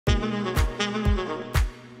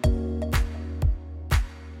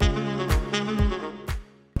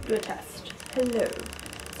Hello.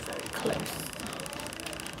 Very close.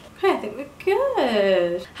 Okay, I think we're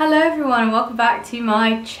good. Hello everyone and welcome back to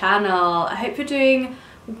my channel. I hope you're doing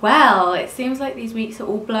well. It seems like these weeks are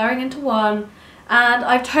all blurring into one and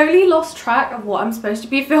I've totally lost track of what I'm supposed to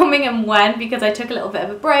be filming and when because I took a little bit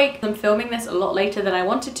of a break. I'm filming this a lot later than I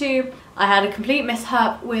wanted to. I had a complete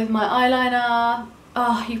mishap with my eyeliner.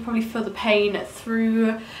 Oh, you probably feel the pain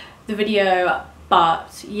through the video.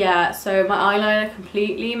 But yeah, so my eyeliner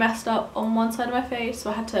completely messed up on one side of my face, so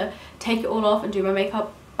I had to take it all off and do my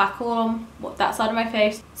makeup back all on that side of my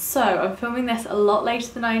face. So I'm filming this a lot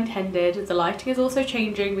later than I intended. The lighting is also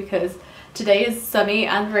changing because today is sunny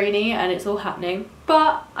and rainy and it's all happening.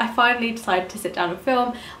 But I finally decided to sit down and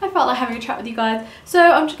film. I felt like having a chat with you guys, so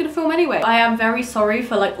I'm just gonna film anyway. I am very sorry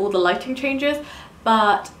for like all the lighting changes.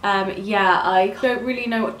 But yeah, I don't really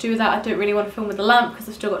know what to do with that. I don't really want to film with the lamp because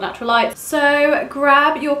I've still got natural light. So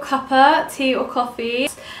grab your cuppa, tea or coffee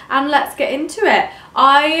and let's get into it.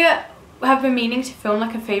 I have been meaning to film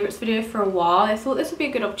like a favourites video for a while. I thought this would be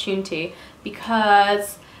a good opportunity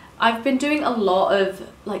because I've been doing a lot of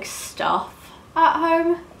like stuff at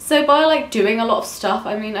home. So by like doing a lot of stuff,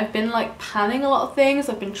 I mean I've been like panning a lot of things.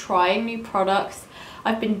 I've been trying new products.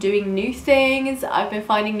 I've been doing new things, I've been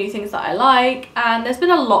finding new things that I like, and there's been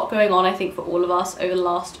a lot going on I think for all of us over the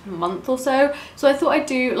last month or so. So I thought I'd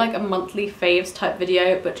do like a monthly faves type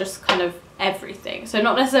video, but just kind of everything. So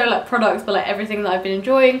not necessarily like products, but like everything that I've been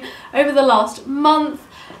enjoying over the last month.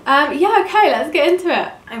 Yeah, okay, let's get into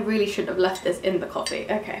it. I really shouldn't have left this in the coffee.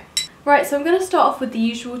 Okay. Right, so I'm going to start off with the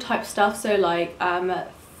usual type stuff, so like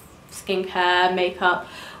skincare, makeup,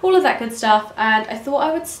 all of that good stuff, and I thought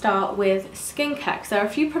I would start with skincare because there are a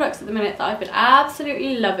few products at the minute that I've been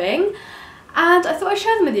absolutely loving and I thought I'd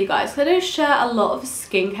share them with you guys because I don't share a lot of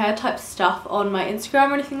skincare type stuff on my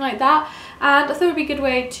Instagram or anything like that, and I thought it would be a good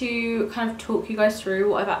way to kind of talk you guys through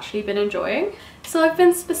what I've actually been enjoying. So I've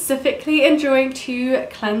been specifically enjoying two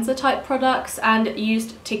cleanser type products and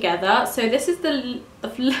used together. So this is the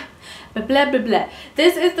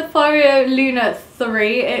This is the Foreo Luna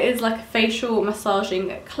 3. It is like a facial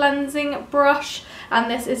massaging cleansing brush, and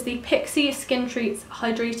this is the Pixi Skin Treats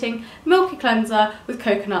Hydrating Milky Cleanser with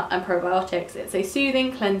coconut and probiotics. It's a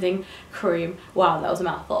soothing cleansing cream. Wow, that was a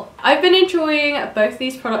mouthful. I've been enjoying both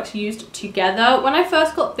these products used together. When I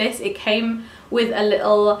first got this, it came with a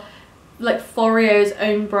little like Foreo's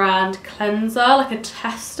own brand cleanser, like a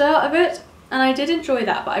tester of it, and I did enjoy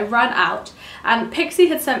that, but I ran out. And Pixi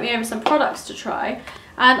had sent me over some products to try,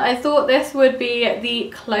 and I thought this would be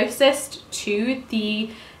the closest to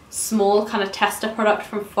the small kind of tester product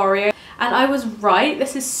from Foreo, and I was right.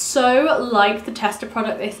 This is so like the tester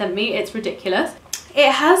product they sent me, it's ridiculous.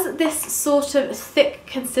 It has this sort of thick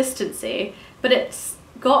consistency, but it's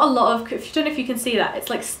got a lot of, if you don't know if you can see that,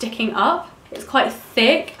 it's like sticking up. It's quite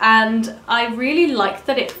thick and I really like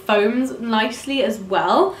that it foams nicely as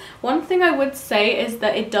well. One thing I would say is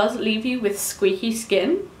that it does leave you with squeaky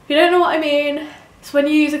skin. If you don't know what I mean, it's when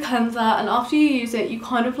you use a cleanser and after you use it you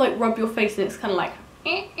kind of like rub your face and it's kind of like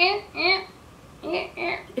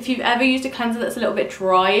if you've ever used a cleanser that's a little bit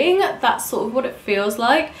drying, that's sort of what it feels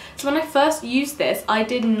like. So when I first used this, I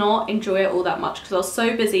did not enjoy it all that much because I was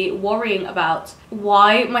so busy worrying about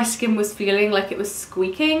why my skin was feeling like it was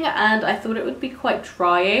squeaking, and I thought it would be quite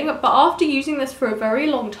drying. But after using this for a very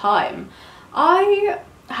long time, I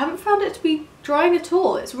haven't found it to be drying at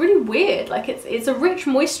all. It's really weird. Like it's a rich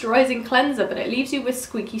moisturizing cleanser, but it leaves you with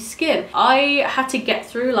squeaky skin. I had to get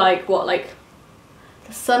through like what, like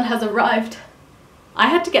the sun has arrived. I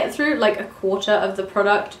had to get through like a quarter of the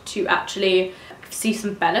product to actually see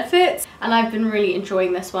some benefits, and I've been really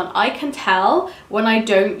enjoying this one. I can tell when I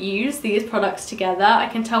don't use these products together. I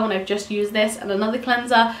can tell when I've just used this and another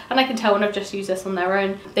cleanser, and I can tell when I've just used this on their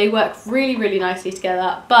own. They work really, really nicely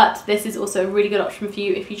together, but this is also a really good option for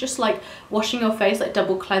you if you just like washing your face, like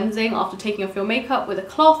double cleansing after taking off your makeup with a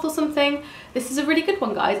cloth or something. This is a really good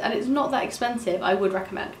one, guys, and it's not that expensive. I would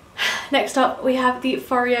recommend. Next up we have the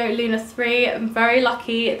Foreo Luna 3. I'm very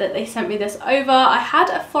lucky that they sent me this over. I had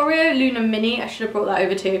a Foreo Luna Mini, I should have brought that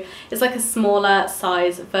over too. It's like a smaller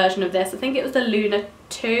size version of this. I think it was the Luna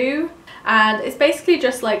 2. And it's basically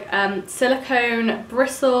just like silicone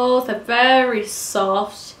bristles. They're very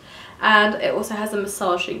soft, and it also has a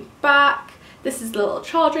massaging back. This is the little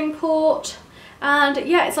charging port. And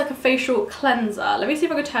yeah, it's like a facial cleanser. Let me see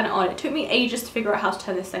if I can turn it on. It took me ages to figure out how to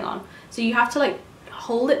turn this thing on. So you have to like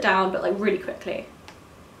hold it down, but like really quickly.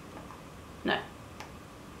 No.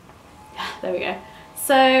 There we go.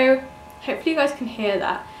 So hopefully you guys can hear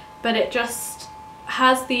that, but it just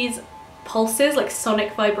has these pulses, like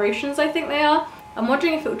sonic vibrations I think they are. I'm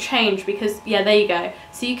wondering if it will change because, yeah, there you go.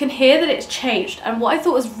 So you can hear that it's changed, and what I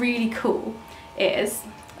thought was really cool is,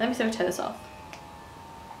 let me see if I turn this off.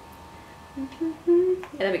 Yeah,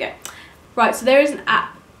 there we go. Right, so there is an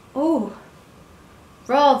app. Oh,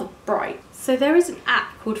 rather bright. So there is an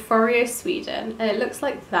app called Foreo Sweden, and it looks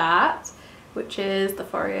like that, which is, the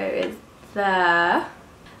Foreo is there.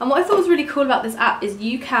 And what I thought was really cool about this app is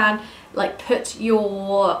you can like put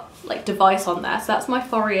your like device on there. So that's my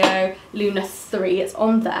Foreo Luna 3, it's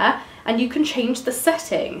on there, and you can change the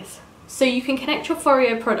settings. So you can connect your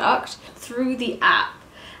Foreo product through the app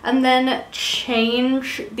and then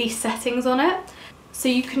change the settings on it. So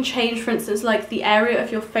you can change, for instance, like the area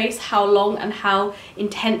of your face, how long and how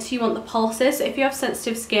intense you want the pulses. So if you have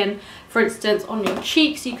sensitive skin, for instance, on your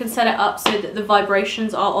cheeks, you can set it up so that the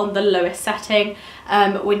vibrations are on the lowest setting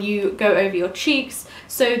when you go over your cheeks,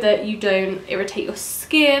 so that you don't irritate your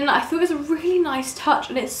skin. I thought it was a really nice touch,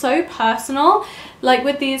 and it's so personal. Like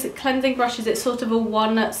with these cleansing brushes, it's sort of a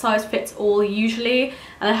one size fits all usually,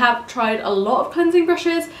 and I have tried a lot of cleansing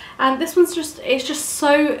brushes, and this one's just, it's just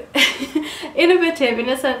so innovative in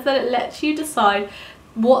a sense that it lets you decide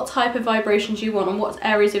what type of vibrations you want and what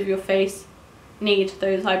areas of your face need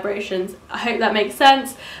those vibrations. I hope that makes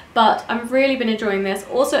sense, but I've really been enjoying this.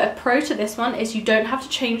 Also, a pro to this one is you don't have to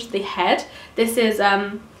change the head. This is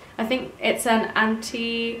I think it's an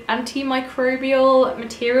antimicrobial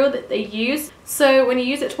material that they use, so when you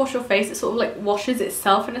use it to wash your face, it sort of like washes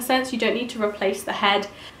itself in a sense. You don't need to replace the head,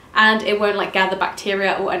 and it won't like gather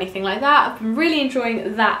bacteria or anything like that. I've been really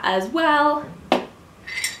enjoying that as well.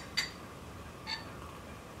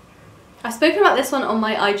 I've spoken about this one on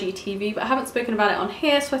my IGTV, but I haven't spoken about it on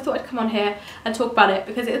here, so I thought I'd come on here and talk about it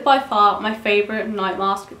because it is by far my favourite night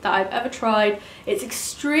mask that I've ever tried. It's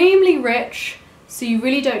extremely rich, so you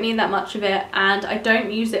really don't need that much of it, and I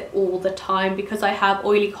don't use it all the time because I have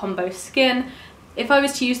oily combo skin. If I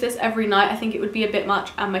was to use this every night, I think it would be a bit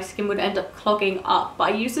much and my skin would end up clogging up,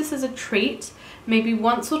 but I use this as a treat, maybe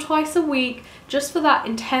once or twice a week, just for that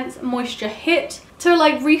intense moisture hit, to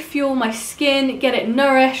like refuel my skin, get it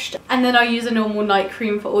nourished, and then I use a normal night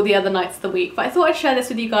cream for all the other nights of the week. But I thought I'd share this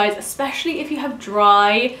with you guys, especially if you have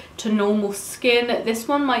dry to normal skin. This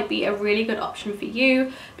one might be a really good option for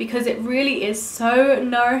you because it really is so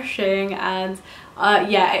nourishing, and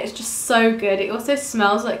yeah, it's just so good. It also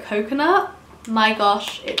smells like coconut. My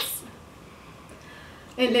gosh, it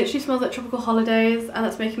literally smells like tropical holidays, and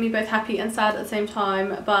that's making me both happy and sad at the same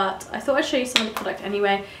time. But I thought I'd show you some of the product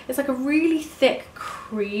anyway. It's like a really thick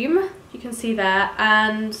cream, you can see there,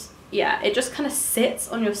 and yeah, it just kind of sits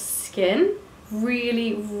on your skin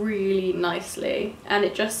really, really nicely, and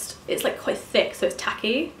it's like quite thick, so it's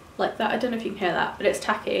tacky like that. I don't know if you can hear that, but it's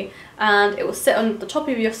tacky, and it will sit on the top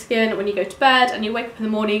of your skin when you go to bed, and you wake up in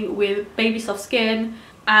the morning with baby soft skin.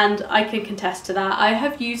 And I can contest to that. I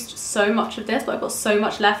have used so much of this, but I've got so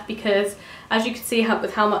much left because, as you can see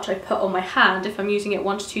with how much I put on my hand, if I'm using it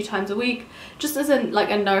 1 to 2 times a week, just as a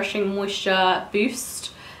nourishing moisture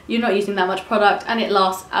boost, you're not using that much product, and it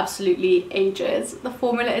lasts absolutely ages. The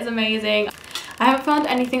formula is amazing. I haven't found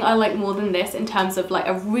anything I like more than this in terms of like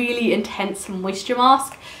a really intense moisture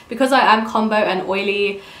mask. Because I am combo and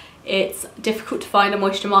oily, it's difficult to find a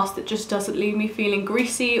moisture mask that just doesn't leave me feeling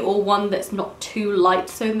greasy, or one that's not too light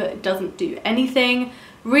so that it doesn't do anything.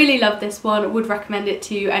 Really love this one. Would recommend it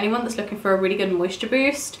to anyone that's looking for a really good moisture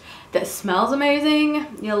boost that smells amazing.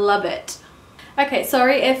 You'll love it. Okay,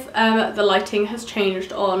 sorry if the lighting has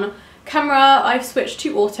changed on camera. I've switched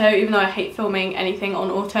to auto, even though I hate filming anything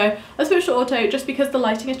on auto. I switched to auto just because the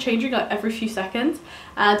lighting is changing like every few seconds,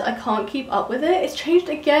 and I can't keep up with it. It's changed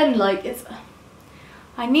again, like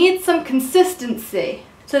I need some consistency.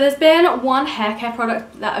 So there's been one hair care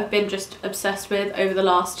product that I've been just obsessed with over the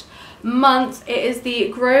last month. It is the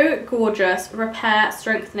Grow Gorgeous Repair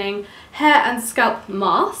Strengthening Hair and Scalp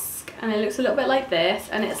Mask, and it looks a little bit like this,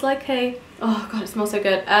 and it's like a, oh god, it smells so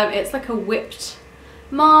good. It's like a whipped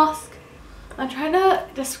mask. I'm trying to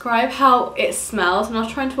describe how it smells, and I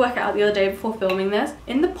was trying to work it out the other day before filming this.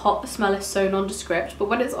 In the pot, the smell is so nondescript, but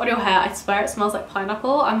when it's on your hair, I swear it smells like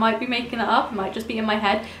pineapple. I might be making it up, it might just be in my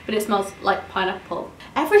head, but it smells like pineapple.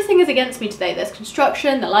 Everything is against me today. There's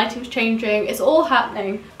construction, the lighting's changing, it's all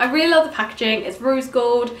happening. I really love the packaging. It's rose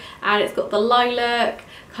gold, and it's got the lilac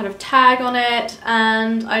kind of tag on it,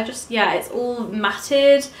 and I just, yeah, it's all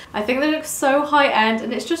matted. I think that it looks so high end,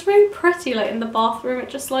 and it's just really pretty. Like in the bathroom, it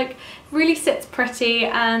just like really sits pretty,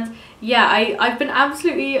 and yeah, I've been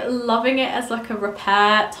absolutely loving it as like a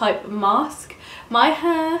repair type mask. My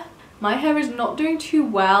hair my hair is not doing too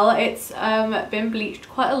well. It's been bleached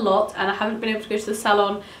quite a lot and I haven't been able to go to the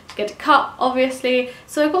salon to get it cut, obviously,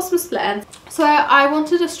 so I've got some split ends. So I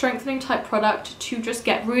wanted a strengthening type product to just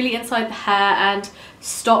get really inside the hair and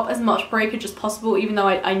stop as much breakage as possible, even though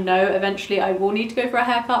I know eventually I will need to go for a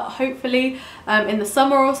haircut, hopefully in the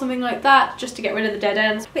summer or something like that, just to get rid of the dead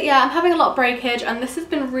ends. But yeah, I'm having a lot of breakage and this has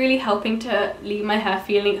been really helping to leave my hair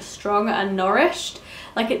feeling strong and nourished.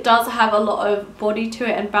 Like, it does have a lot of body to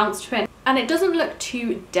it and bounce to it, and it doesn't look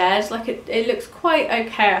too dead. Like, it looks quite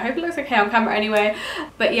okay. I hope it looks okay on camera anyway.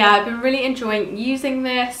 But yeah, I've been really enjoying using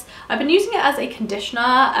this. I've been using it as a conditioner,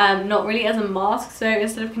 not really as a mask, so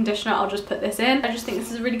instead of conditioner I'll just put this in. I just think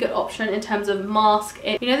this is a really good option in terms of mask.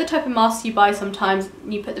 You know the type of masks you buy sometimes,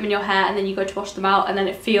 you put them in your hair and then you go to wash them out and then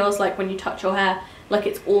it feels like when you touch your hair like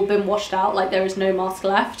it's all been washed out, like there is no mask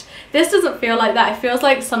left. This doesn't feel like that. It feels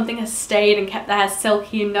like something has stayed and kept the hair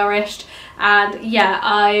silky and nourished. And yeah,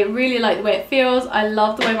 I really like the way it feels. I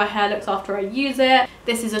love the way my hair looks after I use it.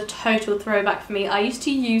 This is a total throwback for me. I used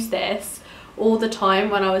to use this all the time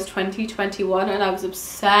when I was 20, 21, and I was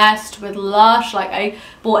obsessed with Lush. Like, I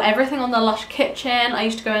bought everything on the Lush kitchen. I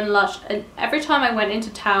used to go in Lush, and every time I went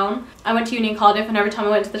into town, I went to uni in Cardiff, and every time I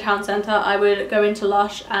went to the town centre I would go into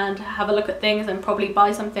Lush and have a look at things and probably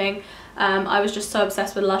buy something. I was just so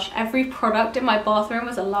obsessed with Lush. Every product in my bathroom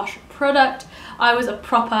was a Lush product. I was a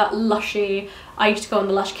proper Lushy. I used to go in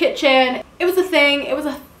the Lush kitchen. It was a thing, it was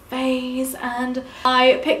a phase, and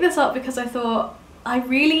I picked this up because I thought I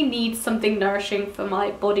really need something nourishing for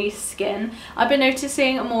my body skin. I've been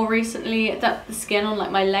noticing more recently that the skin on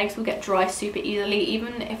like my legs will get dry super easily,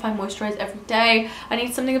 even if I moisturize every day. I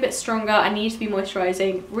need something a bit stronger. I need to be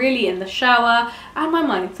moisturizing really in the shower, and my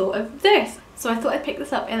mind thought of this. So I thought I'd pick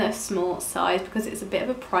this up in a small size because it's a bit of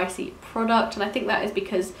a pricey product, and I think that is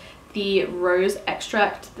because the rose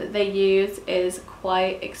extract that they use is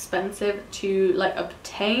quite expensive to like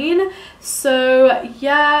obtain. So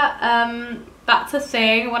yeah, that's a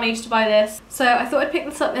thing when I used to buy this. So I thought I'd pick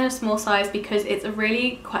this up in a small size because it's a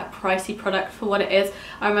really quite pricey product for what it is.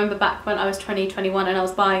 I remember back when I was 20, 21 and I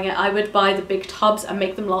was buying it, I would buy the big tubs and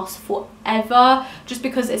make them last forever, just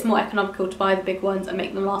because it's more economical to buy the big ones and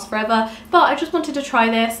make them last forever. But I just wanted to try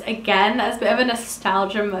this again as a bit of a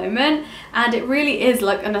nostalgia moment, and it really is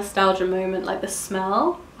like a nostalgia moment. Like, the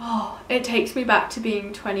smell, oh, it takes me back to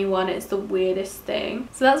being 21. It's the weirdest thing.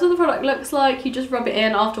 So that's what the product looks like. You just rub it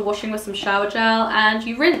in after washing with some shower gel and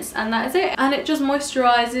you rinse, and that is it. And it just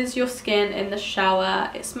moisturizes your skin in the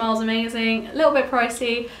shower. It smells amazing. A little bit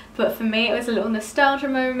pricey, but for me it was a little nostalgia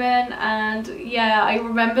moment. And yeah, I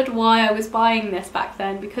remembered why I was buying this back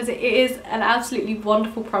then, because it is an absolutely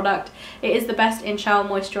wonderful product. It is the best in-shower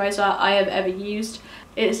moisturizer I have ever used.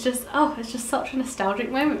 It's just, oh, it's just such a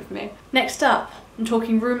nostalgic moment for me. Next up, I'm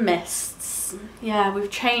talking room mists. Yeah,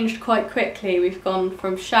 we've changed quite quickly. We've gone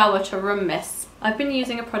from shower to room mists. I've been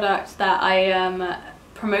using a product that I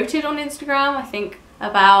promoted on Instagram, I think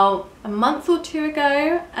about a month or two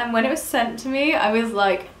ago, and when it was sent to me I was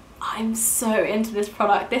like, I'm so into this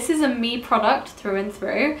product. This is a me product through and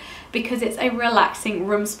through because it's a relaxing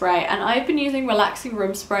room spray, and I've been using relaxing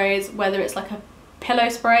room sprays, whether it's like a pillow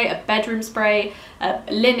spray, a bedroom spray, a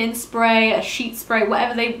linen spray, a sheet spray,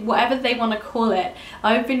 whatever they want to call it.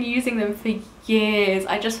 I've been using them for years.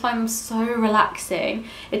 I just find them so relaxing.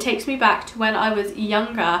 It takes me back to when I was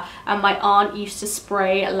younger and my aunt used to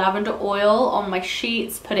spray lavender oil on my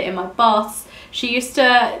sheets, put it in my baths. She used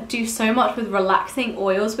to do so much with relaxing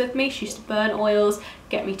oils with me. She used to burn oils,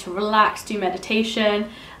 get me to relax, do meditation,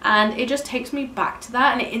 and it just takes me back to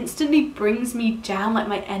that, and it instantly brings me down, like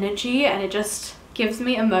my energy, and it just gives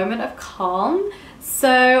me a moment of calm.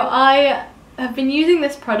 So I have been using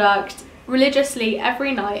this product religiously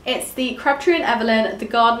every night. It's the Crabtree and Evelyn The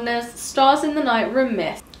Gardener's Stars in the Night Room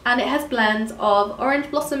Mist, and it has blends of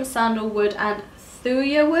orange blossom, sandalwood and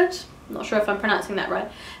thuya wood. I'm not sure if I'm pronouncing that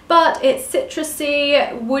right, but it's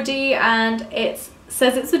citrusy, woody, and it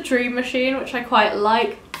says it's a dream machine, which I quite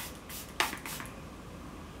like.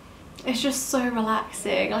 It's just so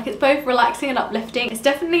relaxing. Like, it's both relaxing and uplifting. It's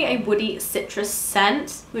definitely a woody citrus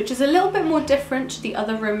scent, which is a little bit more different to the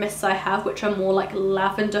other room mists I have, which are more like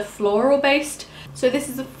lavender floral based. So this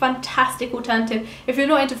is a fantastic alternative if you're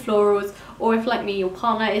not into florals, or if, like me, your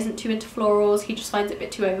partner isn't too into florals, he just finds it a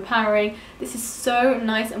bit too overpowering. This is so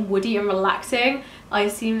nice and woody and relaxing. I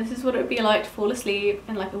assume this is what it would be like to fall asleep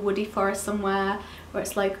in like a woody forest somewhere, where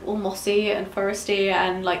it's like all mossy and foresty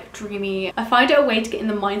and like dreamy. I find it a way to get in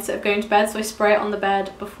the mindset of going to bed, so I spray it on the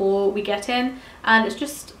bed before we get in, and it's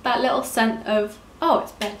just that little scent of, oh,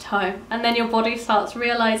 it's bedtime, and then your body starts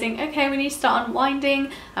realizing, okay, we need to start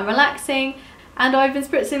unwinding and relaxing. and I've been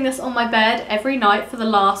spritzing this on my bed every night for the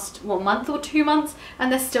last, what, month or 2 months,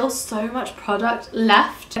 and there's still so much product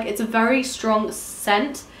left. Like, it's a very strong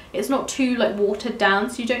scent. It's not too like watered down,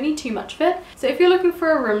 so you don't need too much of it. So if you're looking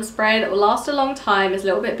for a room spray that will last a long time, is a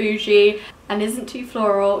little bit bougie and isn't too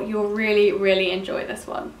floral, you'll really enjoy this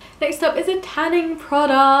one. Next up is a tanning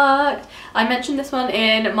product. I mentioned this one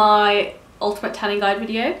in my ultimate tanning guide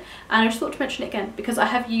video, and I just thought to mention it again because I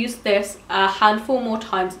have used this a handful more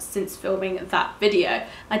times since filming that video.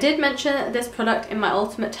 I did mention this product in my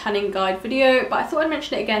ultimate tanning guide video, but I thought I'd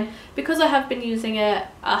mention it again because I have been using it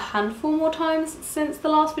a handful more times since the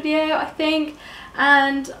last video, I think,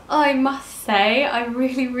 and I must say I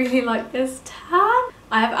really like this tan.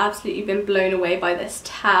 I have absolutely been blown away by this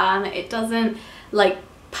tan. It doesn't like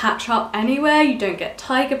patch up anywhere, you don't get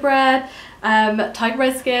tiger bread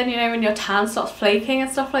skin, you know, when your tan starts flaking and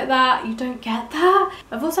stuff like that, you don't get that.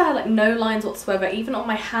 I've also had like no lines whatsoever, even on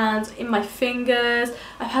my hands, in my fingers.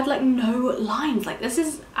 I've had like no lines. Like, this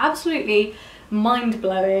is absolutely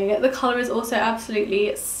mind-blowing. The colour is also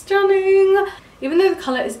absolutely stunning. Even though the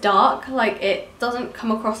colour is dark, like, it doesn't come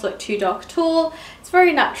across like too dark at all. It's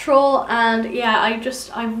very natural, and yeah,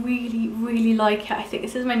 I really like it. I think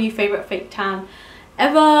this is my new favourite fake tan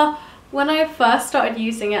ever. When I first started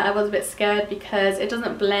using it, I was a bit scared because it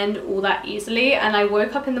doesn't blend all that easily, and I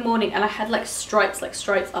woke up in the morning and I had like stripes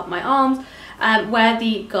up my arms where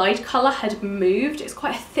the guide colour had moved. It's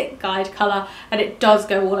quite a thick guide colour and it does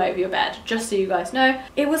go all over your bed, just so you guys know.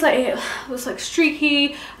 It was like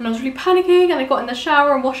streaky, and I was really panicking, and I got in the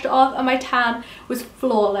shower and washed it off, and my tan was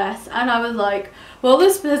flawless, and I was like, well,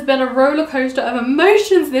 this has been a roller coaster of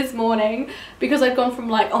emotions this morning, because I've gone from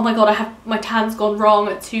like, oh my god, my tan's gone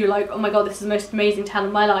wrong, to like, oh my god, this is the most amazing tan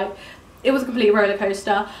of my life. It was a complete roller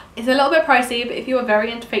coaster. It's a little bit pricey, but if you are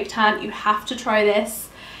very into fake tan, you have to try this.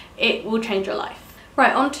 It will change your life.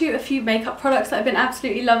 Right, on to a few makeup products that I've been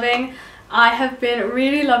absolutely loving. I have been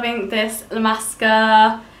really loving this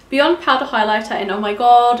Mascara Beyond Powder Highlighter, and oh my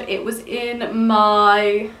god, it was in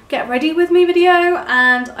my Get Ready With Me video,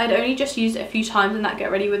 and I'd only just used it a few times in that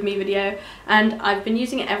Get Ready With Me video, and I've been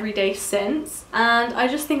using it every day since, and I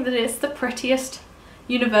just think that it's the prettiest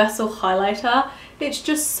universal highlighter. It's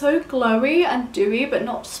just so glowy and dewy, but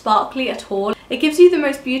not sparkly at all. It gives you the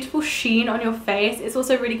most beautiful sheen on your face. It's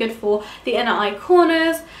also really good for the inner eye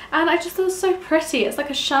corners, and I just thought it was so pretty. It's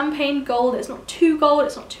like a champagne gold. It's not too gold,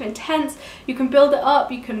 it's not too intense. You can build it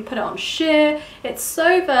up, you can put it on sheer. It's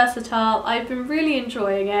so versatile. I've been really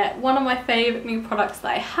enjoying it. One of my favourite new products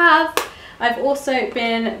that I have. I've also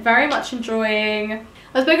been very much enjoying,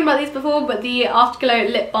 I've spoken about these before, but the Afterglow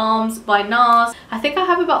lip balms by NARS. I think I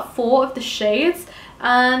have about 4 of the shades,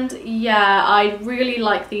 and yeah, I really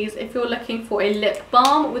like these. If you're looking for a lip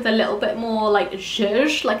balm with a little bit more like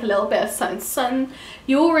zhuzh, like a little bit of sun,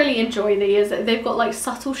 you'll really enjoy these. They've got like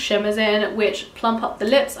subtle shimmers in which plump up the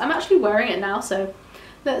lips. I'm actually wearing it now, so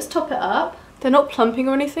let's top it up. They're not plumping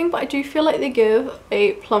or anything, but I do feel like they give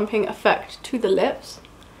a plumping effect to the lips.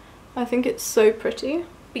 I think it's so pretty.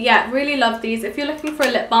 But yeah, really love these. If you're looking for a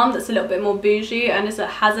lip balm that's a little bit more bougie and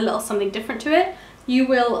has a little something different to it, you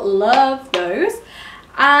will love those.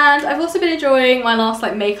 And I've also been enjoying my last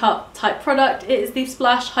like makeup type product. It is the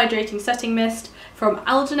Splash Hydrating Setting Mist from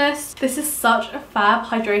Algenist. This is such a fab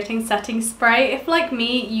hydrating setting spray. If like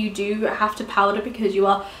me, you do have to powder because you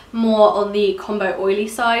are more on the combo oily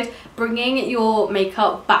side, bringing your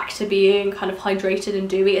makeup back to being kind of hydrated and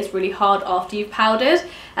dewy is really hard after you've powdered,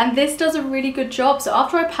 and this does a really good job. So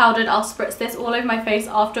after I powdered, I'll spritz this all over my face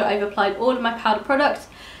after I've applied all of my powder products,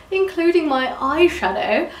 including my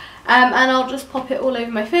eyeshadow, and I'll just pop it all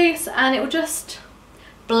over my face, and it will just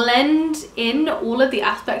blend in all of the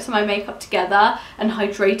aspects of my makeup together and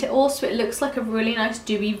hydrate it all, so it looks like a really nice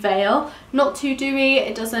dewy veil. Not too dewy,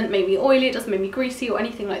 it doesn't make me oily, it doesn't make me greasy or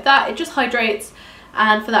anything like that. It just hydrates,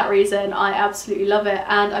 and for that reason I absolutely love it,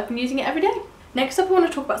 and I've been using it every day. Next up, I want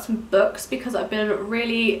to talk about some books because I've been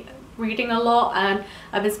really reading a lot and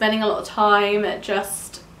I've been spending a lot of time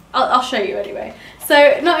just, I'll show you anyway.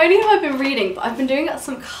 So not only have I been reading, but I've been doing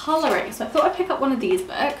some colouring, so I thought I'd pick up one of these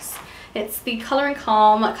books. It's the Colour and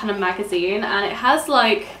Calm kind of magazine, and it has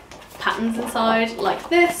like patterns inside like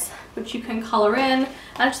this, which you can colour in. And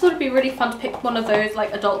I just thought it'd be really fun to pick one of those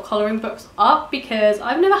like adult colouring books up because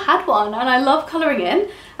I've never had one and I love colouring in.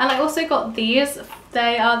 And I also got these.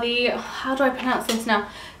 They are the, how do I pronounce this now?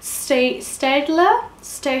 Staedtler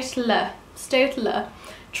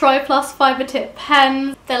Tri Plus fiber tip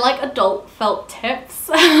pens. They're like adult felt tips,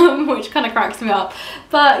 which kind of cracks me up.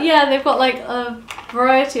 But yeah, they've got like a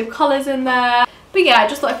variety of colours in there. But yeah, I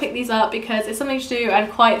just thought I'd pick these up because it's something to do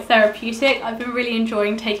and quite therapeutic. I've been really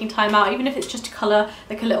enjoying taking time out, even if it's just to colour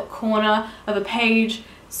like a little corner of a page.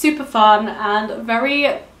 Super fun and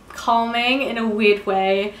very calming in a weird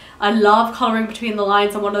way. I love colouring between the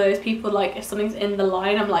lines. I'm one of those people, like if something's in the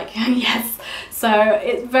line I'm like yes. So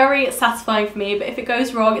it's very satisfying for me, but if it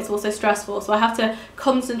goes wrong it's also stressful, so I have to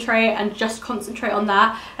concentrate and just concentrate on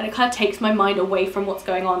that, and it kind of takes my mind away from what's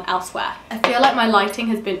going on elsewhere. I feel like my lighting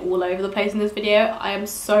has been all over the place in this video. I am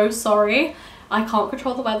so sorry. I can't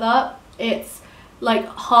control the weather. It's like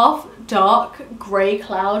half dark grey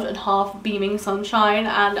cloud and half beaming sunshine,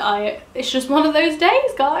 and it's just one of those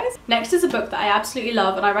days, guys. Next is a book that I absolutely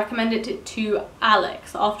love, and I recommended it to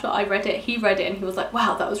Alex after I read it. He read it and he was like,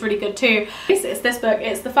 wow, that was really good too. It's this book.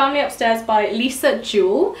 It's The Family Upstairs by Lisa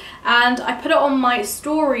Jewell, and I put it on my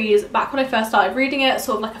stories back when I first started reading it,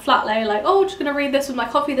 sort of like a flat lay, like, oh, just gonna read this with my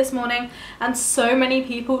coffee this morning, and so many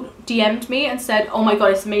people DM'd me and said, oh my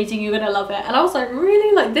god, it's amazing, you're gonna love it. And I was like,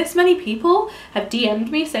 really? Like, this many people have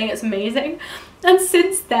DM'd me saying it's amazing? And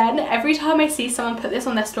since then, every time I see someone put this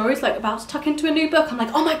on their stories, like about to tuck into a new book, I'm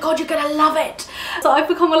like, oh my god, you're gonna love it. So I've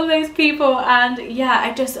become one of those people, and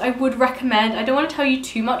yeah, I would recommend. I don't want to tell you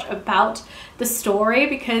too much about the story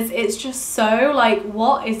because it's just so like,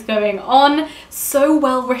 what is going on? So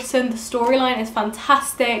well written. The storyline is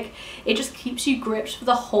fantastic. It just keeps you gripped for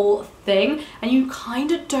the whole thing, and you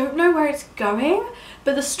kind of don't know where it's going,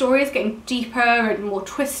 but the story is getting deeper and more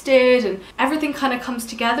twisted, and everything kind of comes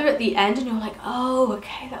together at the end and you're like, oh,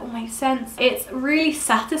 okay, that all makes sense. It's a really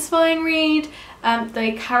satisfying read.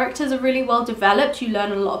 The characters are really well developed. You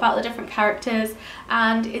learn a lot about the different characters,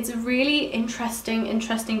 and it's a really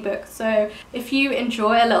interesting book. So if you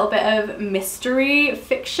enjoy a little bit of mystery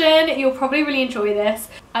fiction, you'll probably really enjoy this.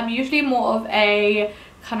 I'm usually more of a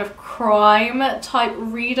kind of crime type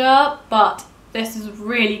reader, but this is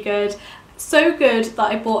really good. So good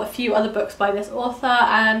that I bought a few other books by this author,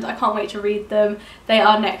 and I can't wait to read them. They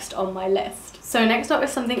are next on my list. So next up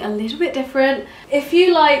is something a little bit different. If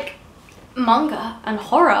you like manga and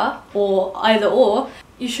horror, or either or,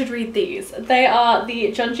 you should read these. They are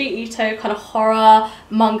the Junji Ito kind of horror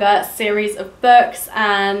manga series of books,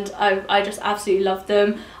 and I just absolutely love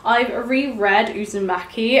them. I've reread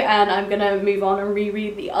Uzumaki, and I'm gonna move on and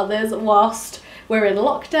reread the others whilst we're in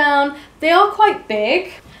lockdown. They are quite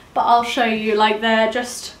big, but I'll show you, like,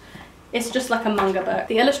 it's just like a manga book.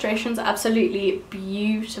 The illustrations are absolutely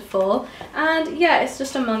beautiful, and yeah, it's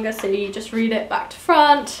just a manga, so you just read it back to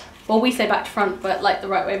front. Well, we say back to front, but like the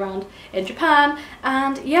right way around in Japan.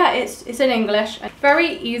 And yeah, it's in English.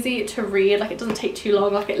 Very easy to read, like it doesn't take too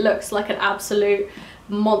long, like it looks like an absolute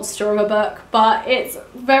monster of a book, but it's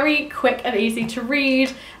very quick and easy to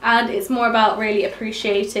read, and it's more about really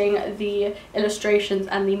appreciating the illustrations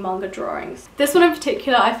and the manga drawings. This one in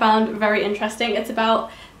particular I found very interesting. It's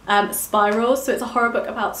about spirals, so it's a horror book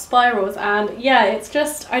about spirals, and yeah, it's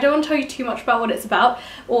just, I don't want to tell you too much about what it's about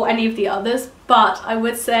or any of the others, but I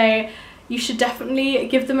would say you should definitely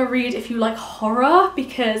give them a read if you like horror,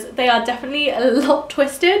 because they are definitely a lot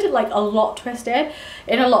twisted, like a lot twisted.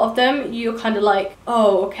 In a lot of them you're kind of like,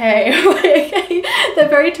 oh, okay. They're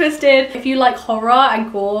very twisted. If you like horror and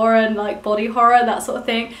gore and like body horror, that sort of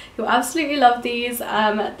thing, you'll absolutely love these. They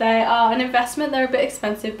are an investment. They're a bit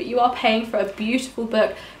expensive, but you are paying for a beautiful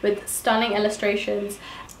book with stunning illustrations.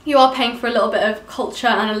 You are paying for a little bit of culture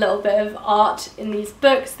and a little bit of art in these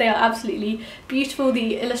books. They are absolutely beautiful.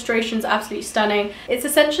 The illustrations are absolutely stunning. It's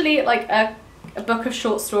essentially like a book of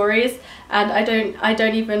short stories, and I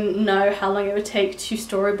don't even know how long it would take to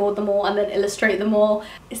storyboard them all and then illustrate them all.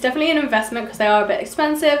 It's definitely an investment because they are a bit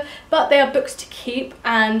expensive, but they are books to keep,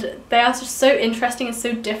 and they are just so interesting and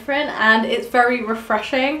so different, and it's very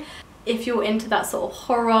refreshing. If you're into that sort of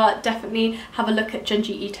horror, definitely have a look at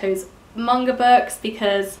Junji Ito's manga books,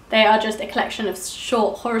 because they are just a collection of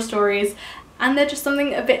short horror stories, and they're just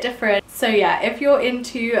something a bit different. So yeah, if you're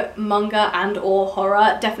into manga and or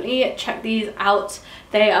horror, definitely check these out.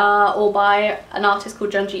 They are all by an artist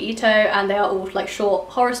called Junji Ito, and they are all like short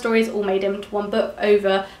horror stories all made into one book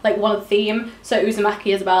over like one theme. So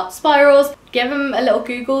Uzumaki is about spirals. Give them a little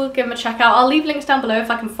Google, give them a check out. I'll leave links down below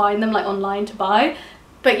if I can find them like online to buy.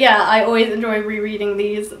 But yeah, I always enjoy rereading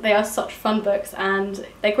these. They are such fun books, and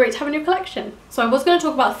they're great to have in your collection. So I was going to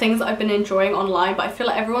talk about things that I've been enjoying online, but I feel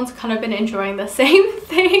like everyone's kind of been enjoying the same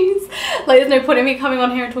things. Like, there's no point in me coming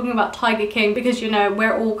on here and talking about Tiger King, because, you know,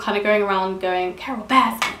 we're all kind of going around going, Carol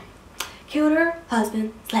Baskin killed her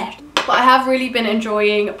husband / But I have really been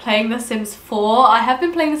enjoying playing The Sims 4. I have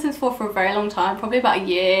been playing The Sims 4 for a very long time, probably about a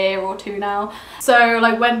year or two now. So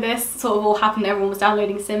like when this sort of all happened, everyone was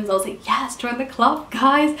downloading Sims, I was like, yes, join the club,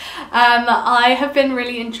 guys. I have been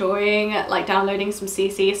really enjoying like downloading some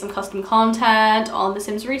CC, some custom content on the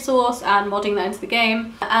Sims resource and modding that into the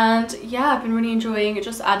game. And yeah, I've been really enjoying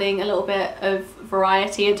just adding a little bit of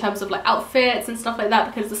variety in terms of like outfits and stuff like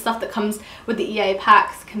that, because the stuff that comes with the EA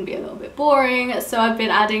packs can be a little bit boring. So I've been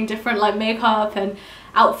adding different like makeup and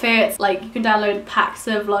outfits. Like you can download packs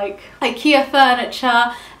of like IKEA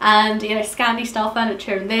furniture and, you know, Scandi style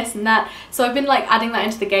furniture and this and that. So I've been like adding that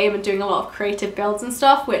into the game and doing a lot of creative builds and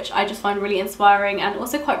stuff, which I just find really inspiring and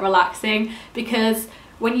also quite relaxing, because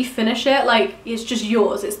when you finish it, like, it's just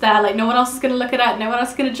yours, it's there, like no one else is gonna look at it, no one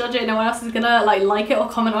else is gonna judge it, no one else is gonna like it or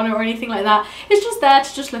comment on it or anything like that. It's just there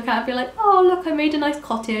to just look at and be like, oh look, I made a nice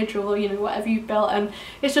cottage, or you know, whatever you've built, and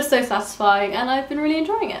it's just so satisfying, and I've been really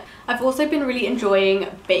enjoying it. I've also been really enjoying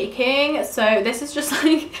baking. So this is just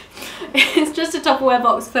like it's just a Tupperware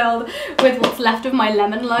box filled with what's left of my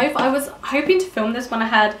lemon loaf. I was hoping to film this when I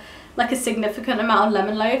had like a significant amount of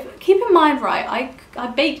lemon loaf. Keep in mind, right, I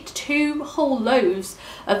baked 2 whole loaves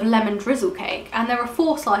of lemon drizzle cake and there are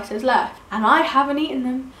 4 slices left and I haven't eaten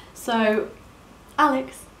them. So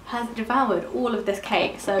Alex has devoured all of this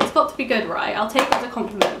cake, so it's got to be good, right? I'll take it as a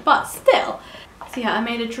compliment, but still. So yeah, I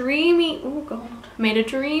made a dreamy, oh god, made a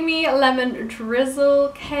dreamy lemon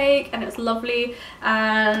drizzle cake and it's lovely.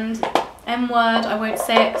 And M word, I won't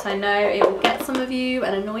say it because I know it will get some of you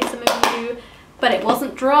and annoy some of you, but it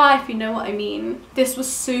wasn't dry, if you know what I mean. This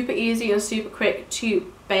was super easy and super quick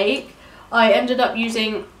to bake. I ended up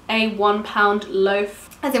using a 1 pound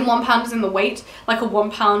loaf, as in 1 pound is in the weight, like a 1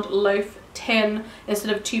 pound loaf tin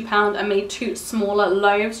instead of 2 pound. I made 2 smaller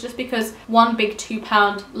loaves just because one big 2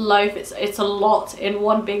 pound loaf, it's a lot in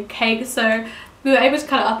one big cake. So we were able to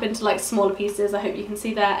cut it up into like smaller pieces. I hope you can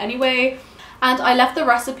see there anyway. And I left the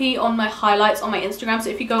recipe on my highlights on my Instagram.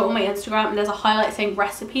 So if you go on my Instagram, there's a highlight saying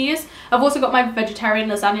recipes. I've also got my vegetarian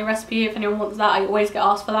lasagna recipe. If anyone wants that, I always get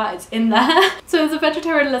asked for that. It's in there. So there's a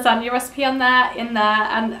vegetarian lasagna recipe in there,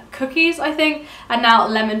 and cookies, I think. And now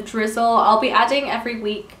lemon drizzle. I'll be adding every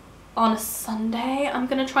week on a Sunday. I'm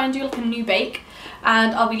going to try and do like a new bake.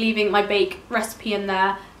 And I'll be leaving my bake recipe in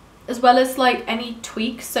there, as well as like any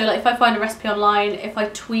tweaks. So like if I find a recipe online, if I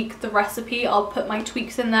tweak the recipe, I'll put my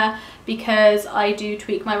tweaks in there, because I do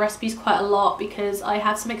tweak my recipes quite a lot because I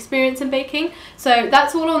have some experience in baking. So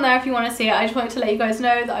that's all on there if you want to see it. I just wanted to let you guys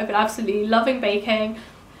know that I've been absolutely loving baking.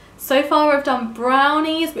 So far I've done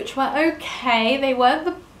brownies, which were okay. They weren't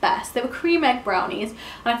the best. They were cream egg brownies,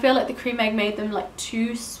 and I feel like the cream egg made them like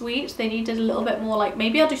too sweet. They needed a little bit more, like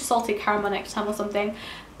maybe I'll do salted caramel next time or something,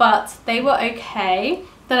 but they were okay.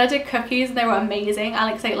 Then I did cookies and they were amazing.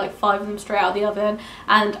 Alex ate like 5 of them straight out of the oven,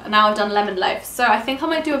 and now I've done lemon loaf. So I think I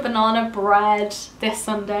might do a banana bread this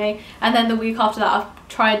Sunday, and then the week after that I'll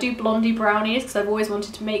try and do blondie brownies because I've always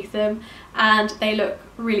wanted to make them and they look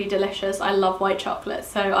really delicious. I love white chocolate,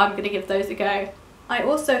 so I'm going to give those a go. I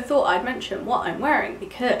also thought I'd mention what I'm wearing,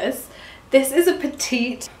 because this is a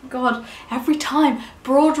petite, god, every time,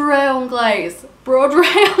 Broderie Anglais. Broderie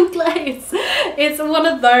Anglais. It's one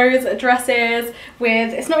of those dresses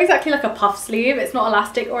with, it's not exactly like a puff sleeve, it's not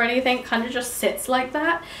elastic or anything, it kind of just sits like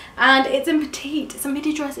that. And it's in petite, it's a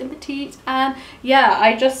midi dress in petite. And yeah,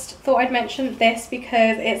 I just thought I'd mention this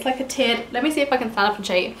because it's like a tiered, let me see if I can stand up and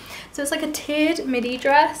show you. So it's like a tiered midi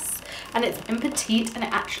dress, and it's in petite and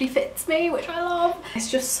it actually fits me, which I love. It's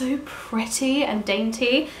just so pretty and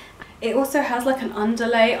dainty. It also has like an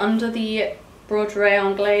underlay under the Broderie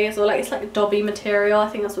Anglais, or like it's like a dobby material, I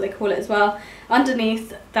think that's what they call it as well,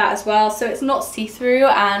 underneath that as well, so it's not see-through.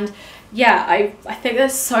 And yeah, I think they're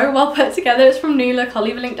so well put together. It's from New Look, I'll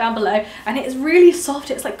leave a link down below, and it's really soft,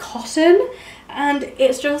 it's like cotton, and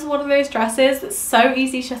it's just one of those dresses that's so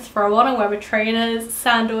easy to throw on and wear with trainers,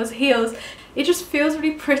 sandals, heels. It just feels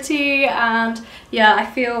really pretty, and yeah, I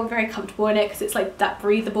feel very comfortable in it because it's like that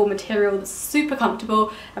breathable material that's super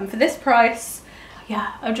comfortable. And for this price,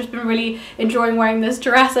 yeah, I've just been really enjoying wearing this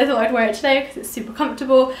dress. I thought I'd wear it today because it's super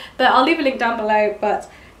comfortable, but I'll leave a link down below. But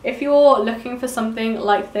if you're looking for something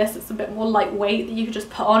like this, it's a bit more lightweight that you can just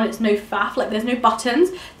put on. It's no faff, like there's no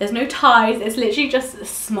buttons, there's no ties, it's literally just a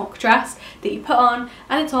smock dress that you put on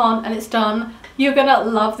and it's done. You're gonna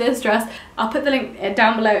love this dress. I'll put the link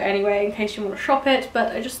down below anyway in case you want to shop it,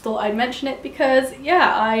 but I just thought I'd mention it because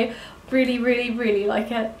yeah, I really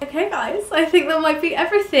like it. Okay guys, I think that might be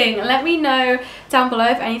everything. Let me know down below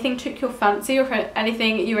if anything took your fancy or if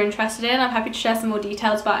anything you're interested in. I'm happy to share some more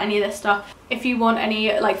details about any of this stuff If you want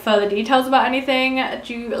any like further details about anything,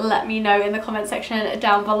 do let me know in the comment section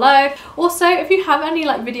down below. Also, if you have any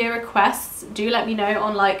like video requests, do let me know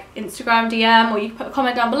on like Instagram DM, or you can put a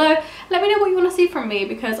comment down below. Let me know what you want to see from me,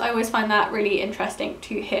 because I always find that really interesting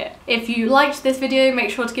to hear. If you liked this video, make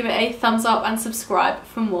sure to give it a thumbs up and subscribe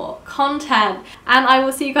for more content, and I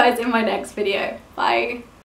will see you guys in my next video. Bye.